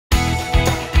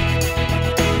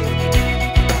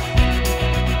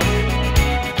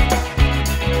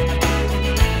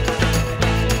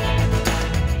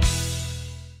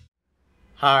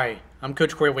Hi, I'm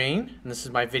Coach Corey Wayne, and this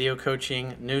is my video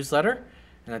coaching newsletter.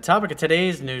 And the topic of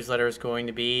today's newsletter is going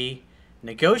to be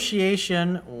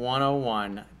Negotiation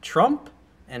 101, Trump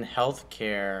and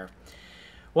Healthcare.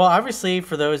 Well, obviously,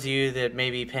 for those of you that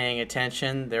may be paying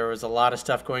attention, there was a lot of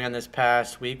stuff going on this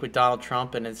past week with Donald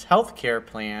Trump and his healthcare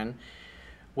plan,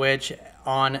 which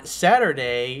on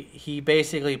Saturday, he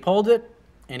basically pulled it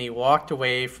and he walked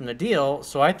away from the deal.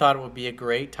 So I thought it would be a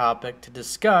great topic to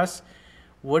discuss.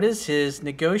 What is his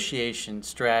negotiation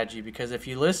strategy? Because if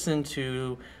you listen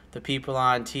to the people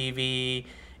on TV,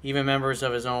 even members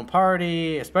of his own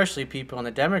party, especially people in the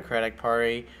Democratic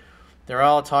Party, they're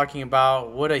all talking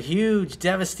about what a huge,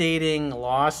 devastating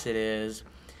loss it is.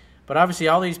 But obviously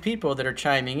all these people that are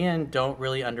chiming in don't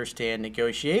really understand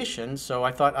negotiations, so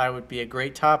I thought I would be a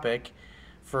great topic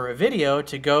for a video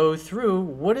to go through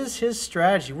what is his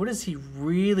strategy, what is he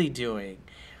really doing?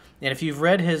 And if you've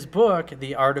read his book,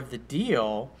 The Art of the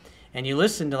Deal, and you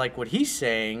listen to like what he's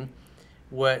saying,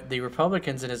 what the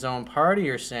Republicans in his own party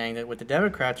are saying, that what the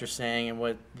Democrats are saying, and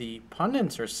what the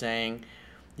pundits are saying,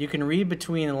 you can read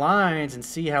between the lines and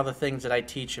see how the things that I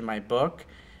teach in my book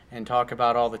and talk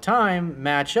about all the time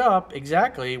match up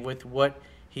exactly with what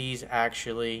he's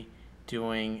actually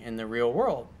doing in the real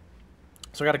world.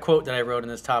 So I got a quote that I wrote in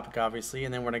this topic, obviously,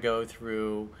 and then we're going to go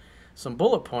through some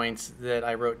bullet points that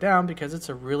I wrote down because it's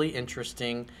a really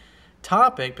interesting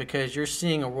topic, because you're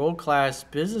seeing a world-class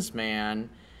businessman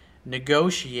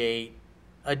negotiate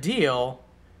a deal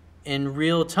in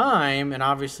real time, and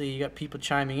obviously you got people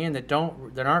chiming in that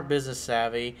aren't business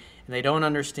savvy and they don't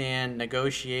understand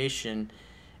negotiation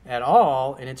at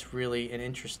all, and it's really an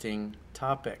interesting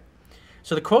topic.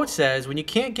 So the quote says, when you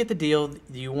can't get the deal that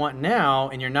you want now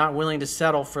and you're not willing to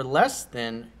settle for less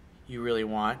than you really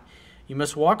want, you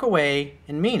must walk away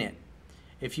and mean it.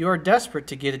 If you are desperate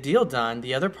to get a deal done,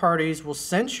 the other parties will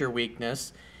sense your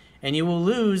weakness and you will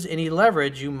lose any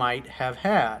leverage you might have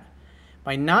had.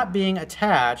 By not being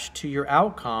attached to your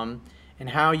outcome and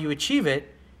how you achieve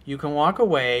it, you can walk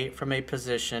away from a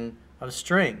position of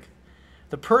strength.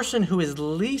 The person who is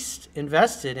least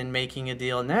invested in making a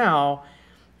deal now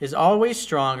is always in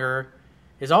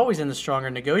the stronger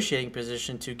negotiating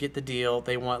position to get the deal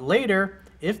they want later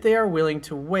if they are willing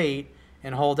to wait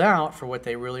and hold out for what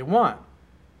they really want.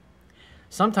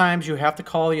 Sometimes you have to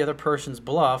call the other person's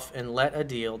bluff and let a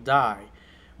deal die.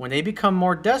 When they become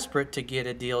more desperate to get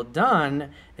a deal done,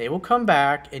 they will come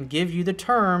back and give you the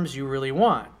terms you really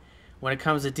want. When it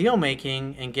comes to deal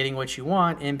making and getting what you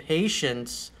want,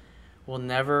 impatience will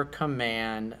never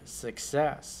command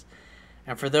success.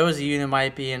 And for those of you that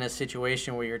might be in a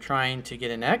situation where you're trying to get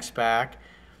an ex back,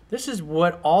 this is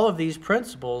what all of these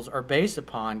principles are based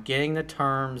upon, getting the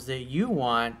terms that you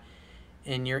want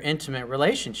in your intimate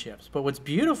relationships. But what's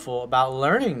beautiful about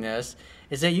learning this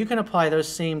is that you can apply those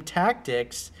same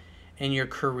tactics in your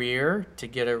career to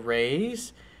get a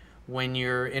raise, when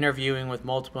you're interviewing with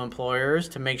multiple employers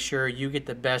to make sure you get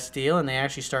the best deal and they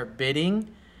actually start bidding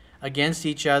against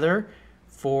each other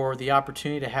for the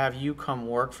opportunity to have you come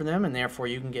work for them, and therefore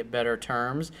you can get better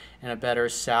terms and a better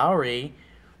salary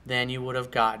than you would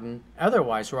have gotten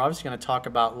otherwise. We're obviously going to talk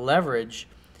about leverage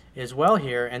as well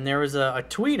here. And there was a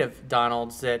tweet of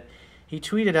Donald's that he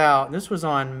tweeted out, and this was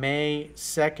on May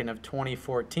 2nd of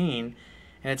 2014,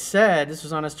 and it said, this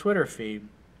was on his Twitter feed,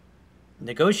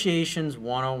 Negotiations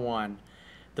 101.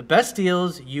 The best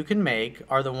deals you can make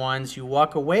are the ones you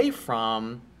walk away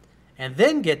from and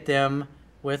then get them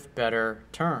with better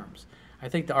terms. I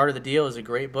think The Art of the Deal is a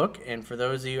great book, and for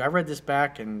those of you, I read this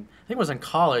back in, I think it was in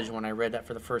college when I read that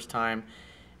for the first time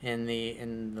in the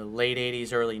late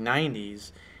 80s, early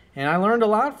 90s, and I learned a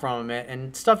lot from it,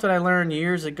 and stuff that I learned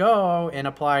years ago and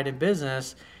applied in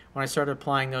business. When I started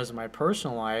applying those in my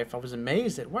personal life, I was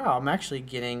amazed that, wow, I'm actually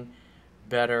getting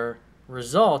better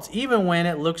results, even when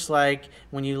it looks like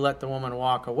when you let the woman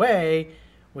walk away.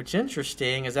 What's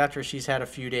interesting is after she's had a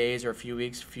few days or a few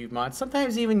weeks, a few months,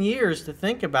 sometimes even years to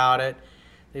think about it,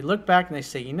 they look back and they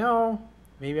say, you know,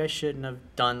 maybe I shouldn't have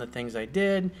done the things I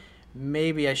did.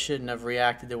 Maybe I shouldn't have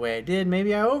reacted the way I did.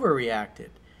 Maybe I overreacted.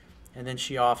 And then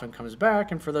she often comes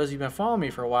back. And for those of you who've been following me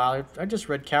for a while, I just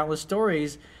read countless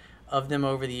stories of them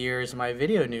over the years in my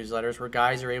video newsletters where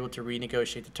guys are able to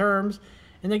renegotiate the terms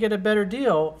and they get a better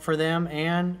deal for them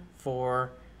and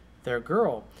for their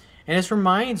girl. And this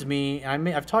reminds me,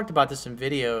 I've talked about this in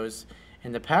videos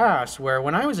in the past, where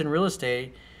when I was in real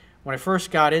estate, when I first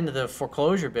got into the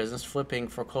foreclosure business, flipping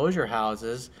foreclosure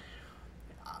houses,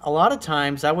 a lot of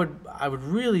times I would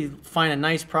really find a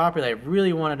nice property that I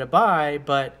really wanted to buy,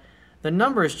 but the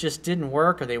numbers just didn't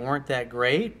work or they weren't that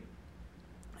great.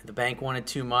 The bank wanted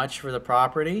too much for the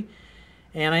property.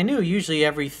 And I knew usually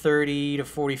every 30 to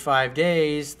 45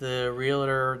 days, the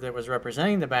realtor that was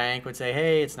representing the bank would say,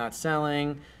 hey, it's not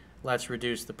selling, let's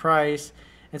reduce the price.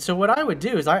 And so what I would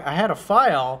do is I had a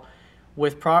file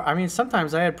with,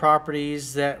 sometimes I had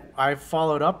properties that I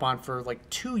followed up on for like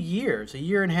 2 years, a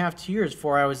year and a half, 2 years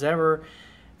before I was ever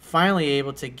finally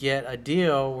able to get a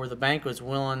deal where the bank was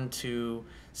willing to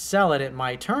sell it at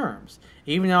my terms.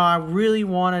 Even though I really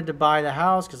wanted to buy the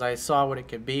house because I saw what it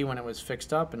could be when it was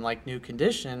fixed up in like new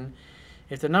condition,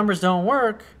 if the numbers don't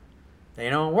work, they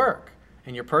don't work.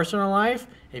 In your personal life,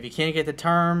 if you can't get the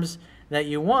terms that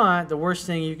you want, the worst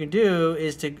thing you can do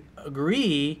is to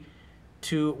agree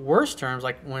to worse terms.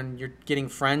 Like when you're getting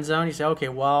friend zoned, you say, okay,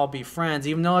 well, I'll be friends,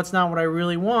 even though it's not what I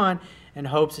really want, in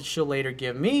hopes that she'll later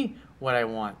give me what I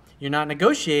want. You're not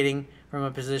negotiating from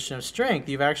a position of strength.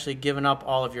 You've actually given up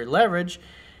all of your leverage.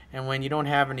 And when you don't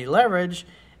have any leverage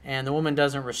and the woman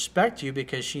doesn't respect you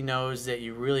because she knows that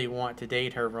you really want to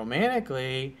date her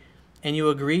romantically, and you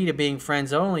agree to being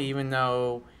friends only even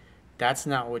though that's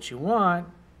not what you want,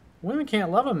 women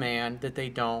can't love a man that they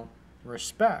don't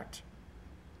respect.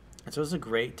 And so it's a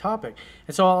great topic.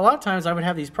 And so a lot of times I would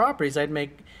have these properties I'd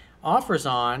make offers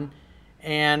on,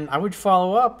 and I would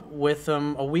follow up with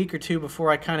them a week or two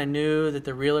before I kind of knew that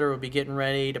the realtor would be getting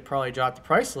ready to probably drop the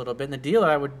price a little bit. And the deal that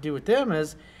I would do with them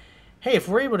is, hey, if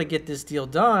we're able to get this deal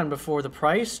done before the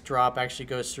price drop actually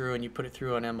goes through and you put it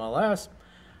through on MLS,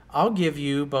 I'll give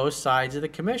you both sides of the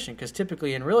commission. Because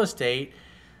typically in real estate,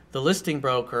 the listing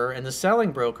broker and the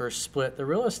selling broker split the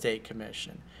real estate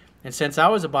commission. And since I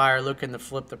was a buyer looking to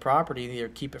flip the property, either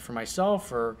keep it for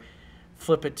myself or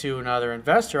flip it to another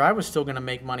investor, I was still going to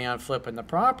make money on flipping the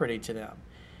property to them.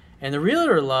 And the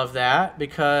realtor loved that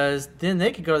because then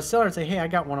they could go to the seller and say, hey, I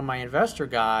got one of my investor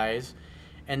guys,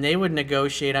 and they would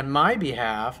negotiate on my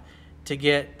behalf to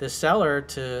get the seller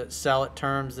to sell at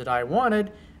terms that I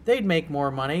wanted. They'd make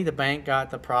more money. The bank got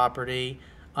the property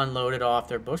unloaded off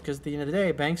their books because at the end of the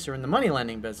day, banks are in the money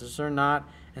lending business. They're not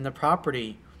in the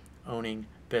property owning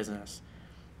business.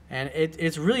 And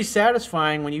it's really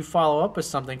satisfying when you follow up with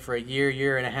something for a year,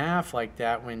 year and a half like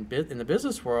that when in the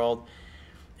business world,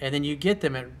 and then you get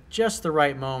them at just the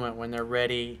right moment when they're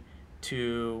ready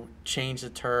to change the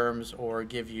terms or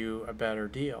give you a better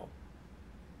deal.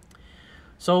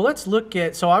 So let's look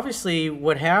at, so obviously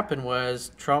what happened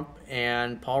was Trump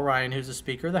and Paul Ryan, who's the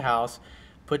Speaker of the House,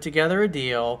 put together a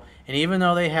deal, and even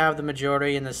though they have the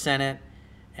majority in the Senate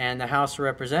and the House of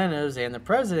Representatives and the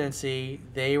presidency,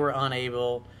 they were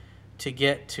unable to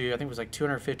get to, I think it was like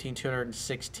 215,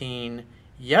 216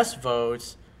 yes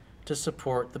votes to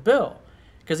support the bill.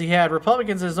 Because he had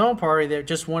Republicans in his own party that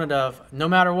just wanted to, no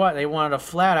matter what, they wanted a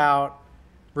flat out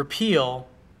repeal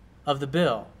of the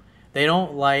bill. They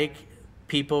don't like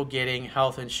people getting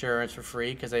health insurance for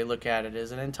free because they look at it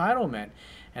as an entitlement.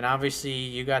 And obviously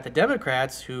you got the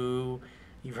Democrats who,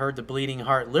 you've heard the bleeding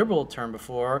heart liberal term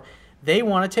before, they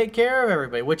want to take care of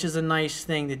everybody, which is a nice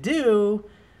thing to do,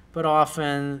 but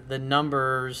often the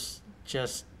numbers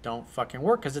just don't fucking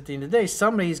work because at the end of the day,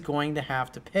 somebody's going to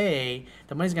have to pay.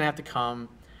 The money's going to have to come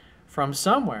from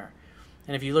somewhere.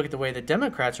 And if you look at the way the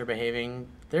Democrats are behaving,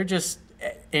 they're just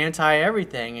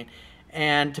anti-everything.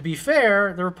 And to be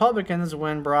fair, the Republicans,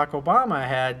 when Barack Obama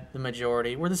had the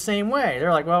majority, were the same way.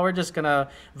 They're like, well, we're just going to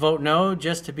vote no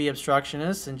just to be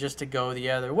obstructionists and just to go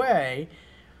the other way.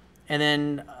 And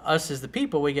then us as the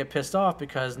people, we get pissed off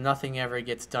because nothing ever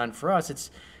gets done for us.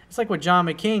 It's like what John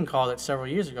McCain called it several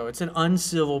years ago. It's an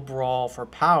uncivil brawl for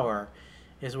power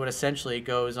is what essentially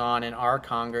goes on in our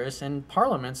Congress and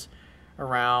parliaments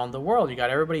around the world. You got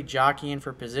everybody jockeying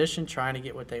for position, trying to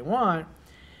get what they want.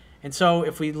 And so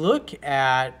if we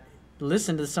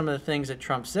listen to some of the things that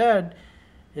Trump said,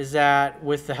 is that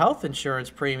with the health insurance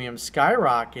premium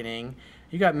skyrocketing,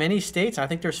 you got many states, I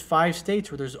think there's 5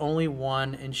 states where there's only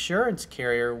one insurance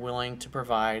carrier willing to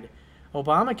provide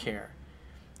Obamacare.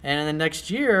 And in the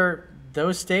next year,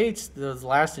 those states, those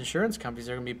last insurance companies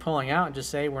are going to be pulling out and just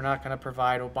say, we're not going to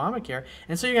provide Obamacare.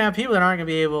 And so you're going to have people that aren't going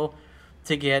to be able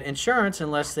to get insurance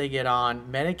unless they get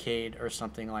on Medicaid or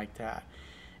something like that.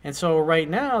 And so right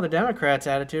now, the Democrats'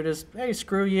 attitude is, hey,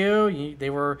 screw you.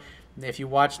 If you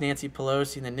watch Nancy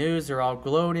Pelosi in the news, they're all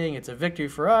gloating. It's a victory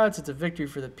for us. It's a victory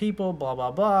for the people, blah,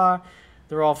 blah, blah.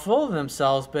 They're all full of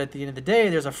themselves. But at the end of the day,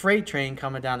 there's a freight train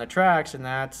coming down the tracks, and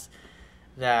that's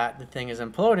that the thing is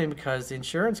imploding because the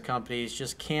insurance companies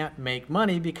just can't make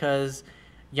money because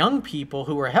young people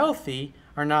who are healthy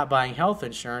are not buying health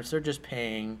insurance. They're just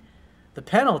paying the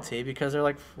penalty because they're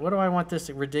like, what do I want this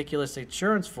ridiculous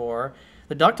insurance for?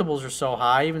 deductibles are so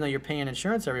high, even though you're paying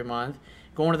insurance every month.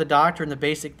 Going to the doctor and the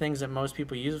basic things that most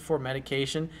people use it for,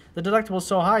 medication, the deductible is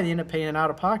so high they end up paying it out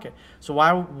of pocket. So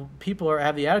why people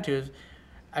have the attitude,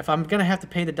 if I'm going to have to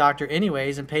pay the doctor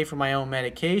anyways and pay for my own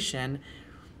medication,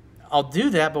 I'll do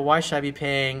that, but why should I be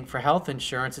paying for health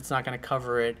insurance? It's not going to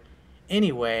cover it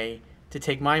anyway, to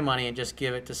take my money and just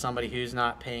give it to somebody who's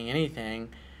not paying anything,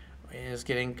 is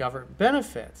getting government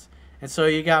benefits. And so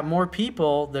you got more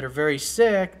people that are very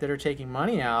sick that are taking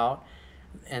money out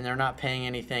and they're not paying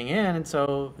anything in, and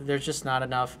so there's just not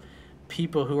enough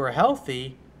people who are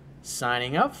healthy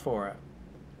signing up for it.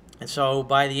 And so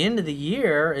by the end of the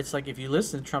year, it's like, if you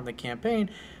listen to Trump, the campaign,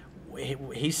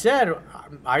 he said,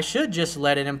 I should just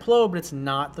let it implode, but it's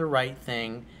not the right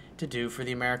thing to do for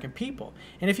the American people.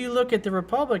 And if you look at the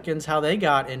Republicans, how they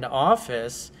got into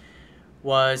office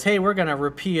was, hey, we're going to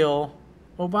repeal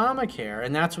Obamacare.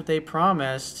 And that's what they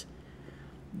promised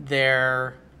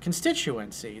their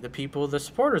constituency, the people, the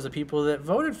supporters, the people that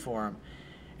voted for him.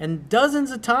 And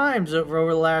dozens of times over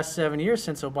the last 7 years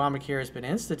since Obamacare has been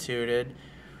instituted,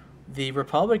 the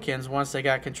Republicans, once they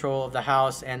got control of the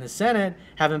House and the Senate,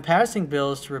 have been passing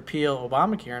bills to repeal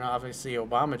Obamacare, and obviously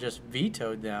Obama just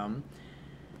vetoed them.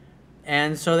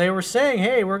 And so they were saying,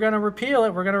 hey, we're going to repeal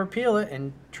it, we're going to repeal it.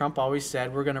 And Trump always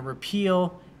said, we're going to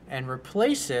repeal and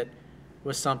replace it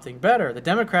with something better. The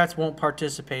Democrats won't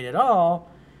participate at all,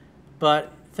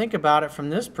 but think about it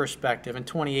from this perspective. In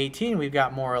 2018, we've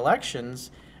got more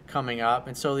elections coming up,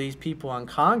 and so these people in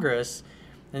Congress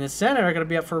and the Senate are going to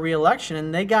be up for re-election,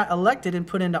 and they got elected and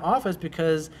put into office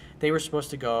because they were supposed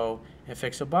to go and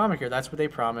fix Obamacare. That's what they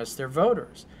promised their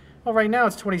voters. Well, right now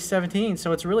it's 2017,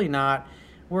 so it's really not.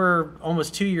 We're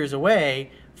almost 2 years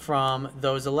away from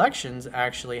those elections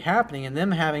actually happening and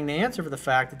them having to answer for the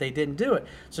fact that they didn't do it.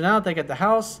 So now that they got the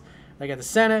House, they got the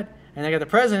Senate, and they got the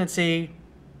presidency,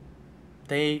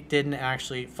 they didn't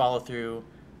actually follow through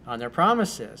on their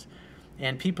promises.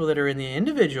 And people that are in the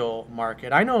individual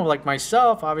market, I know, like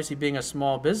myself, obviously being a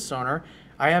small business owner,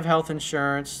 I have health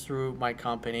insurance through my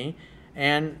company,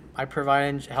 and I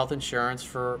provide health insurance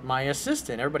for my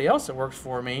assistant. Everybody else that works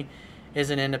for me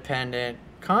is an independent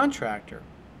contractor.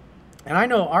 And I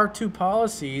know our two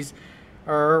policies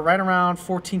are right around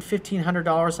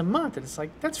 $1,400–1,500 a month. And it's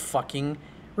like, that's fucking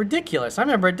ridiculous. I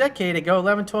remember a decade ago,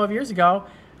 11, 12 years ago,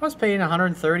 I was paying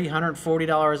 $130,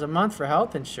 $140 a month for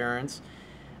health insurance.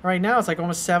 Right now, it's like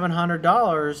almost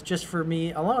 $700 just for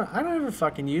me alone. I don't ever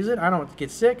fucking use it. I don't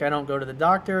get sick. I don't go to the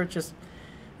doctor. It's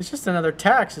just another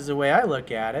tax is the way I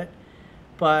look at it.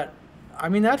 But, I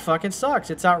mean, that fucking sucks.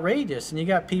 It's outrageous. And you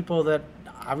got people that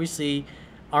obviously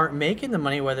aren't making the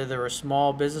money, whether they're a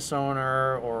small business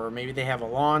owner or maybe they have a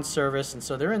lawn service, and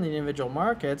so they're in the individual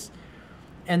markets,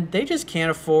 and they just can't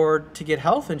afford to get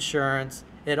health insurance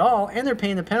at all, and they're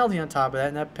paying the penalty on top of that,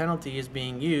 and that penalty is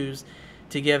being used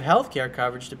to give health care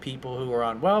coverage to people who are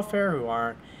on welfare, who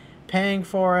aren't paying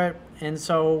for it. And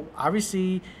so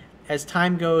obviously, as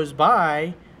time goes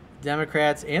by,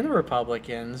 Democrats and the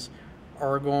Republicans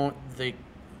are going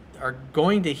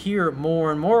to hear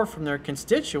more and more from their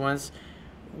constituents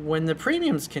when the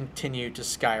premiums continue to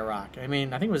skyrocket. I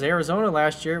mean, I think it was Arizona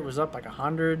last year, it was up like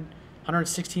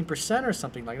 116% or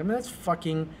something like that. I mean, that's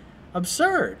fucking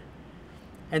absurd.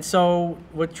 And so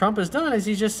what Trump has done is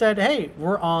he just said, hey,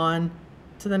 we're on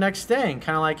to the next thing.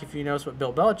 Kind of like if you notice what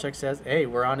Bill Belichick says, hey,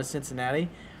 we're on to Cincinnati.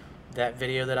 That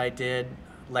video that I did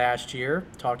last year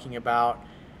talking about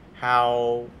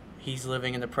how he's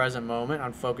living in the present moment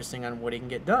on focusing on what he can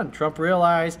get done. Trump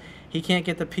realized he can't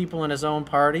get the people in his own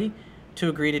party to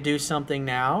agree to do something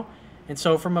now. And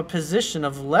so from a position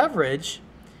of leverage,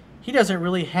 he doesn't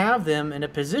really have them in a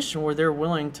position where they're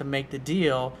willing to make the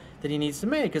deal that he needs to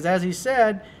make. Because as he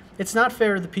said, it's not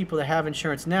fair to the people that have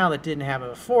insurance now that didn't have it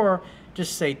before,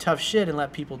 just say tough shit and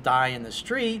let people die in the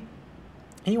street.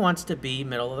 He wants to be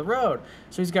middle of the road.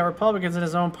 So he's got Republicans in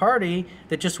his own party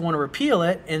that just want to repeal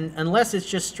it, and unless it's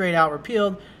just straight out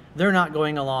repealed, they're not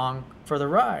going along for the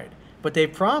ride. But they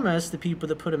promised the people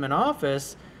that put him in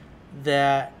office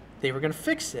that they were going to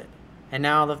fix it. And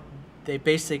now they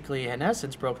basically, in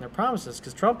essence, broken their promises,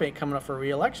 because Trump ain't coming up for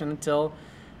re-election until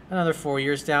another 4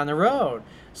 years down the road.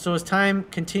 So as time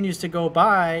continues to go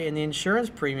by and the insurance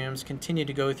premiums continue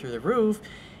to go through the roof,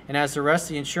 and as the rest of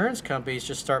the insurance companies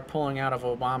just start pulling out of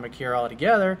Obamacare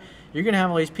altogether, you're going to have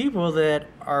all these people that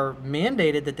are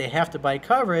mandated that they have to buy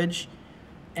coverage,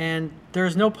 and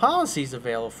there's no policies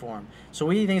available for them. So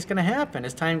what do you think is going to happen?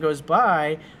 As time goes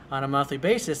by, on a monthly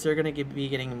basis, they're going to be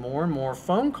getting more and more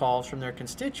phone calls from their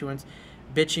constituents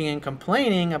bitching and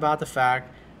complaining about the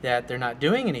fact that they're not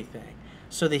doing anything.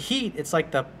 So the heat, it's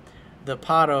like the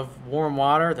pot of warm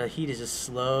water, the heat is just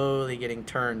slowly getting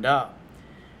turned up.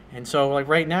 And so, like,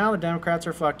 right now, the Democrats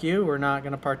are fuck you. We're not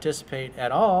going to participate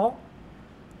at all.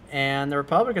 And the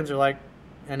Republicans are like,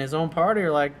 and his own party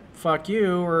are like, fuck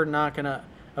you. We're not going to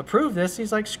approve this.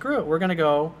 He's like, screw it. We're going to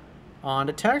go on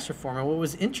to tax reform. And what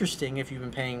was interesting, if you've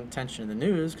been paying attention to the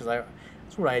news, because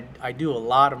that's what I do a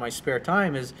lot of my spare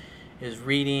time is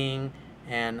reading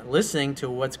and listening to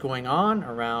what's going on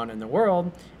around in the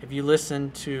world. If you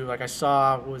listen to, like I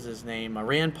saw, what was his name,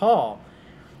 Rand Paul,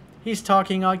 he's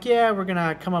talking like, yeah, we're going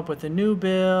to come up with a new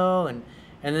bill. And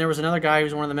then there was another guy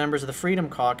who's one of the members of the Freedom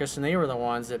Caucus, and they were the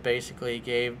ones that basically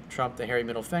gave Trump the hairy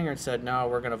middle finger and said, no,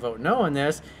 we're going to vote no on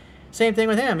this. Same thing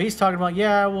with him. He's talking about,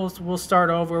 yeah, we'll start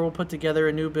over, we'll put together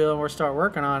a new bill, and we'll start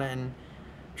working on it. And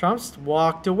Trump's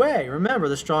walked away. Remember,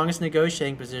 the strongest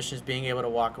negotiating position is being able to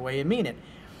walk away and mean it.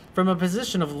 From a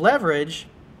position of leverage,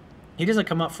 he doesn't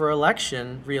come up for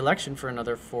re-election for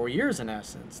another 4 years in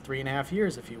essence, 3.5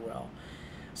 years, if you will.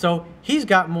 So he's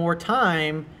got more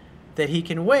time that he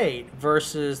can wait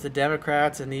versus the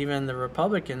Democrats and even the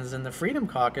Republicans in the Freedom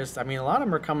Caucus. I mean, a lot of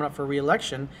them are coming up for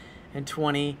re-election in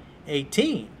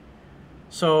 2018.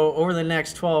 So over the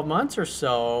next 12 months or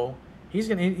so, his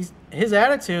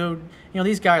attitude,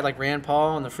 these guys like Rand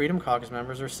Paul and the Freedom Caucus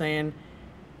members are saying,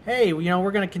 hey,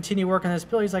 we're going to continue working on this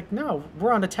bill. He's like, no,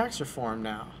 we're on to tax reform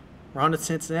now. We're on to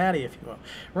Cincinnati, if you will.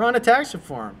 We're on to tax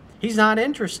reform. He's not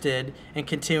interested in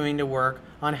continuing to work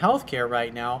on health care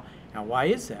right now. Now, why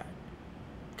is that?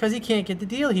 Because he can't get the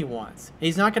deal he wants.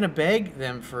 He's not going to beg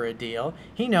them for a deal.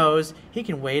 He knows he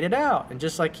can wait it out. And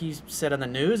just like he's said on the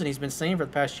news and he's been saying for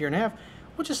the past year and a half,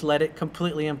 we'll just let it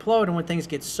completely implode. And when things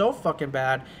get so fucking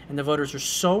bad and the voters are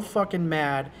so fucking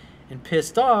mad and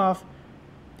pissed off,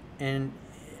 and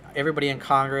everybody in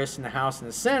Congress and the House and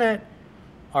the Senate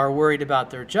are worried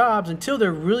about their jobs, until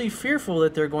they're really fearful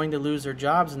that they're going to lose their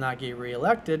jobs and not get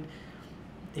reelected,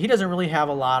 he doesn't really have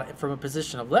a lot from a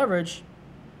position of leverage.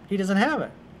 He doesn't have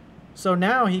it. So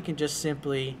now he can just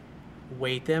simply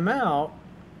wait them out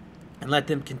and let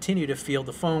them continue to field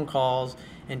the phone calls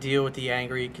and deal with the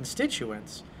angry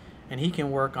constituents. And he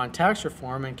can work on tax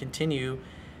reform and continue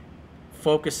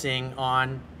focusing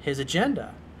on his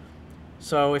agenda.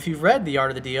 So if you've read The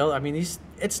Art of the Deal, I mean,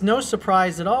 it's no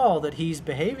surprise at all that he's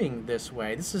behaving this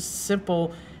way. This is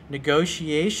simple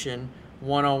negotiation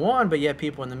 101, but yet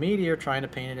people in the media are trying to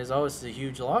paint it as, oh, this is a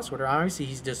huge loss. Whatever. Obviously,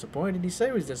 he's disappointed. He said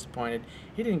he was disappointed.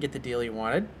 He didn't get the deal he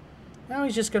wanted. Now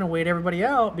he's just going to wait everybody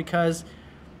out because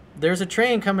there's a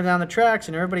train coming down the tracks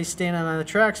and everybody's standing on the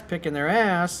tracks picking their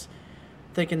ass,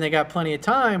 thinking they got plenty of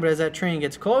time, but as that train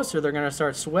gets closer, they're going to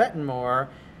start sweating more.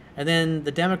 And then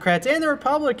the Democrats and the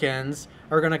Republicans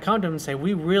are going to come to him and say,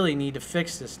 we really need to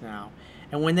fix this now.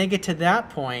 And when they get to that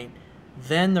point,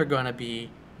 then they're going to be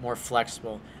more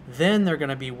flexible. Then they're going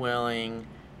to be willing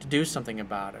to do something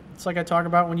about it. It's like I talk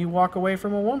about when you walk away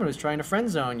from a woman who's trying to friend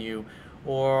zone you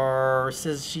or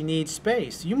says she needs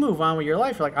space. You move on with your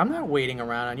life. You're like, I'm not waiting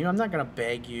around on you. I'm not going to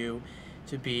beg you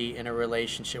to be in a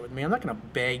relationship with me. I'm not going to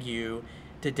beg you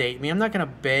to date me. I'm not going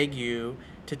to beg you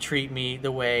to treat me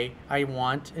the way I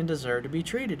want and deserve to be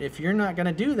treated. If you're not going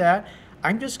to do that,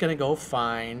 I'm just going to go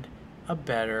find a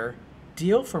better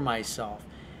deal for myself.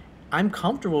 I'm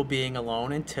comfortable being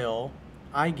alone until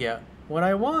I get what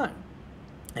I want.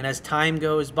 And as time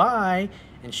goes by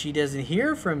and she doesn't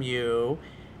hear from you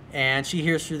and she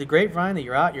hears through the grapevine that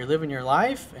you're out, you're living your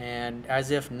life, and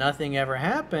as if nothing ever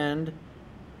happened,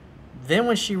 then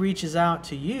when she reaches out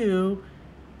to you,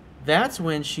 that's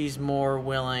when she's more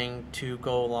willing to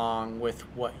go along with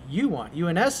what you want. You,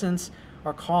 in essence,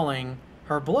 are calling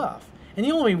her bluff. And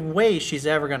the only way she's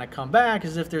ever going to come back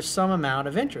is if there's some amount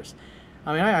of interest.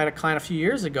 I mean, I had a client a few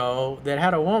years ago that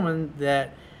had a woman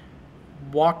that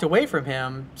walked away from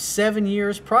him 7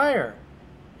 years prior.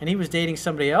 And he was dating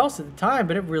somebody else at the time,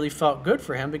 but it really felt good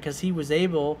for him because he was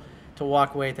able to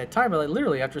walk away at that time. But like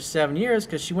literally after 7 years,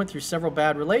 because she went through several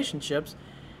bad relationships,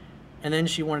 and then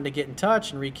she wanted to get in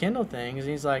touch and rekindle things.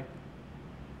 And he's like,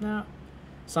 no.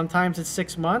 Sometimes it's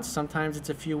 6 months. Sometimes it's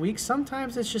a few weeks.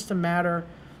 Sometimes it's just a matter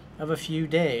of a few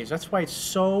days. That's why it's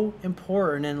so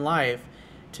important in life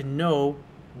to know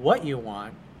what you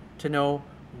want, to know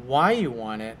why you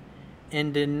want it,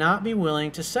 and to not be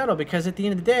willing to settle. Because at the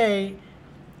end of the day,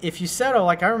 if you settle,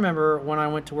 like I remember when I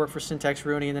went to work for Syntax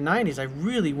Rooney in the 90s, I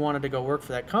really wanted to go work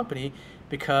for that company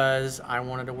because I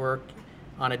wanted to work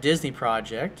on a Disney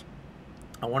project.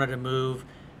 I wanted to move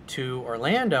to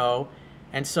Orlando,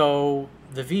 and so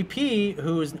the VP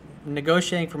who was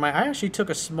negotiating I actually took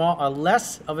a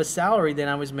less of a salary than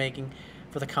I was making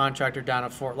for the contractor down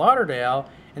at Fort Lauderdale,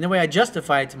 and the way I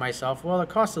justified to myself, well, the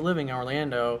cost of living in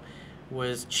Orlando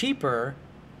was cheaper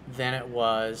than it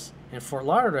was in Fort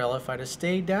Lauderdale if I'd have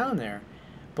stayed down there.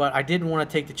 But I didn't want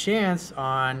to take the chance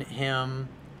on him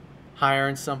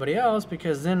hiring somebody else,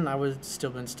 because then I would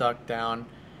still been stuck down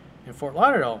in Fort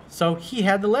Lauderdale. So he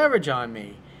had the leverage on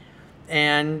me.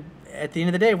 And at the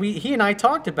end of the day, he and I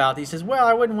talked about it. He says, well,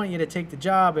 I wouldn't want you to take the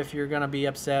job if you're going to be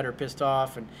upset or pissed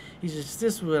off. And he says,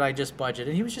 this is what I just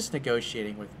budgeted. He was just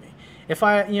negotiating with me. If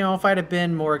I'd have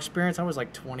been more experienced, I was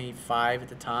like 25 at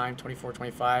the time, 24,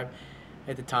 25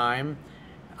 at the time.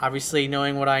 Obviously,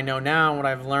 knowing what I know now and what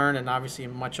I've learned, and obviously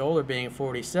much older, being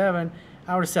 47,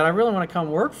 I would have said, I really want to come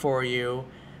work for you,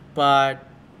 but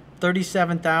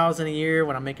 $37,000 a year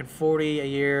when I'm making 40 a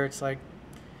year, it's like,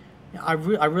 I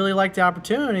really like the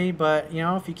opportunity, but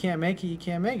if you can't make it, you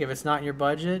can't make it. If it's not in your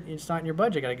budget, it's not in your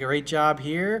budget. I got a great job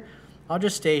here. I'll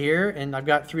just stay here, and I've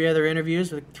got 3 other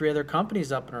interviews with 3 other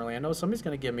companies up in Orlando. Somebody's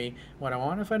going to give me what I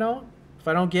want. If I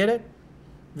don't get it,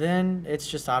 then it's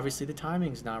just obviously the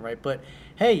timing's not right. But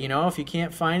hey, if you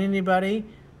can't find anybody,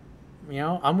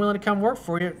 I'm willing to come work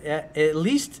for you at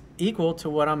least equal to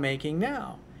what I'm making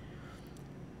now.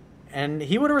 And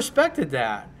he would have respected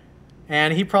that.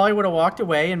 And he probably would have walked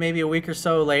away, and maybe a week or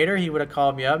so later, he would have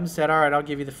called me up and said, all right, I'll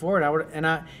give you the 4.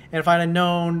 And if I'd have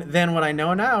known then what I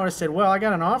know now, I would have said, well, I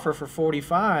got an offer for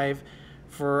 45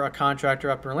 for a contractor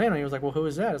up in Orlando. He was like, well, who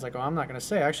is that? I was like, oh, I'm not going to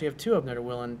say. I actually have 2 of them that are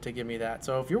willing to give me that.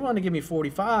 So if you're willing to give me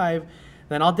 45,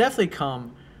 then I'll definitely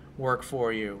come work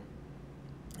for you.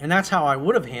 And that's how I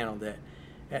would have handled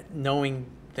it, knowing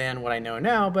then what I know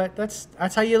now. But that's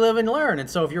how you live and learn. And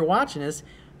so if you're watching this,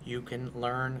 you can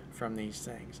learn from these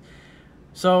things.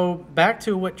 So back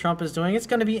to what Trump is doing, it's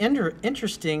going to be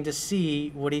interesting to see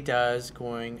what he does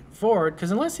going forward,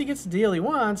 because unless he gets the deal he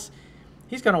wants,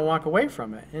 he's going to walk away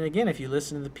from it. And again, if you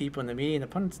listen to the people in the media and the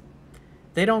pundits,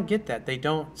 they don't get that. They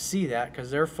don't see that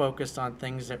because they're focused on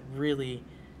things that really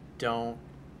don't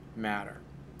matter.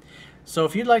 So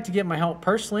if you'd like to get my help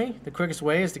personally, the quickest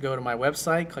way is to go to my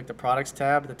website, click the products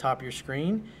tab at the top of your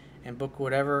screen, and book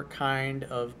whatever kind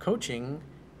of coaching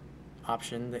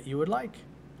option that you would like.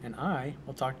 And I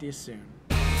will talk to you soon.